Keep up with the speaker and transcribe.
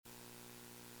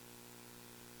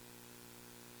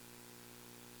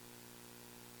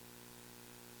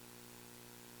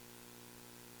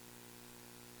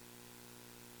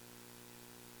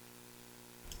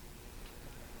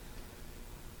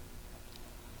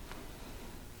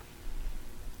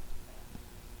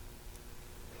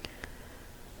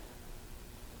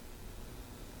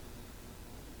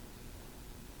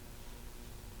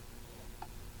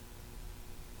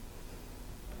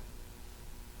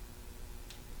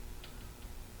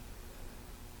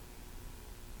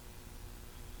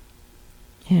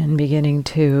And beginning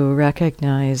to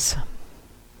recognize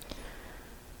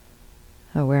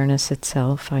awareness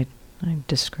itself. I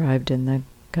described in the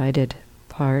guided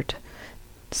part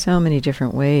so many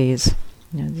different ways.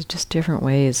 There's just different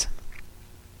ways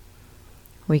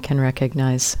we can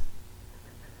recognize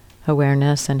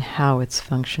awareness and how it's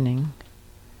functioning.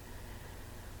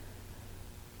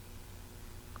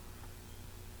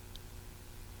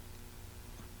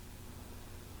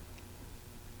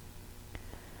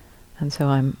 And so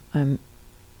I'm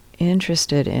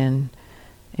interested in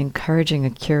encouraging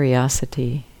a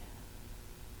curiosity.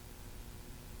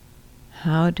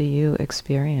 How do you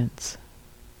experience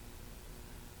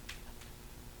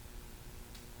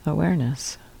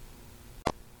awareness?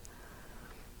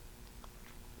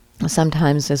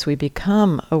 Sometimes as we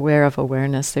become aware of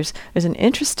awareness, there's an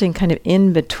interesting kind of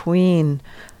in-between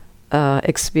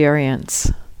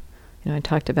experience. I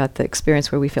talked about the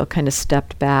experience where we feel kind of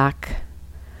stepped back.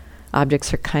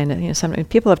 Objects are kind of, some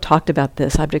people have talked about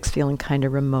this, objects feeling kind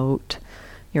of remote.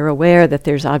 You're aware that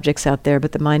there's objects out there,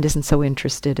 but the mind isn't so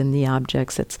interested in the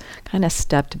objects. It's kind of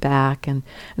stepped back. And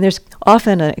there's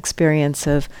often an experience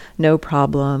of no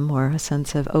problem or a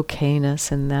sense of okayness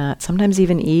in that. Sometimes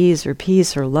even ease or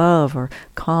peace or love or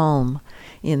calm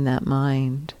in that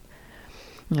mind.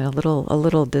 A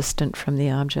little distant from the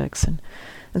objects.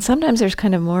 And sometimes there's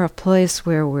kind of more a place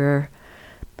where we're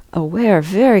aware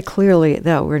very clearly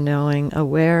that we're knowing,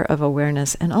 aware of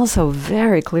awareness, and also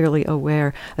very clearly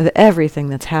aware of everything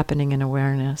that's happening in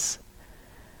awareness.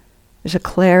 There's a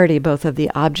clarity both of the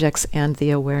objects and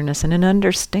the awareness, and an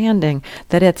understanding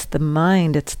that it's the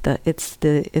mind, it's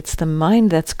the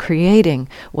mind that's creating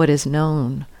what is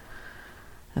known.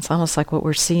 It's almost like what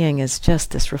we're seeing is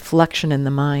just this reflection in the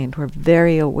mind. We're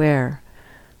very aware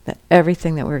that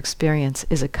everything that we're experiencing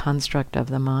is a construct of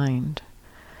the mind.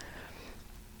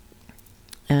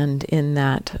 And in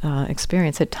that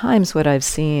experience, at times what I've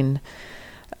seen,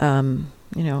 at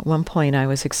one point I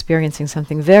was experiencing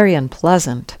something very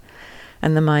unpleasant,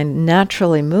 and the mind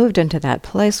naturally moved into that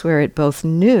place where it both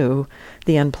knew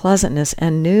the unpleasantness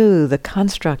and knew the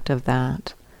construct of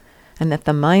that, and that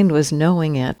the mind was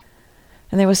knowing it.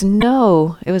 And it was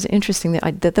interesting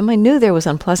that the mind knew there was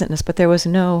unpleasantness, but there was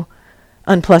no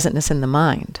unpleasantness in the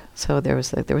mind. So there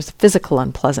was physical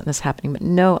unpleasantness happening, but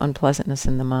no unpleasantness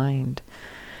in the mind.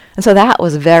 And so that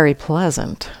was very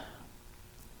pleasant.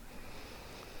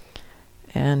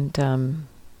 And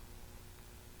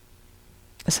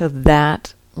so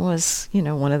that was,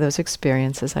 one of those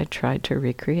experiences I tried to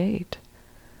recreate.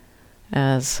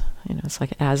 It's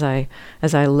like as I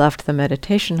left the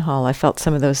meditation hall, I felt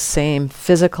some of those same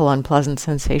physical unpleasant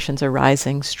sensations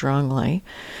arising strongly.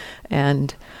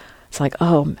 And it's like,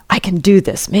 oh, I can do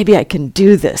this. Maybe I can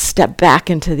do this. Step back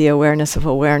into the awareness of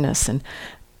awareness. And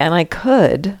I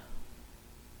could,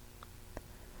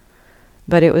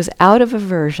 but it was out of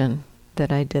aversion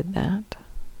that I did that.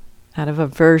 Out of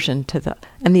aversion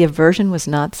and the aversion was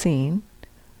not seen.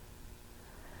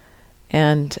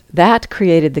 And that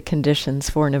created the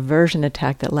conditions for an aversion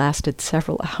attack that lasted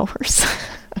several hours.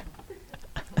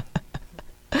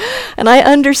 And I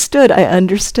understood.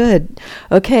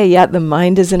 Okay, yeah, the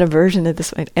mind is in aversion at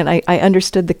this point. And I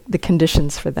understood the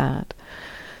conditions for that.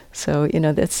 So,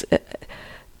 that's...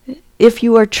 if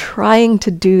you are trying to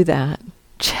do that,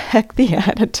 check the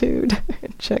attitude.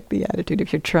 Check the attitude.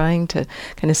 If you're trying to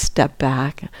kind of step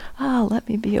back, let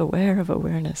me be aware of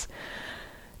awareness.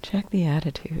 Check the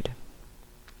attitude.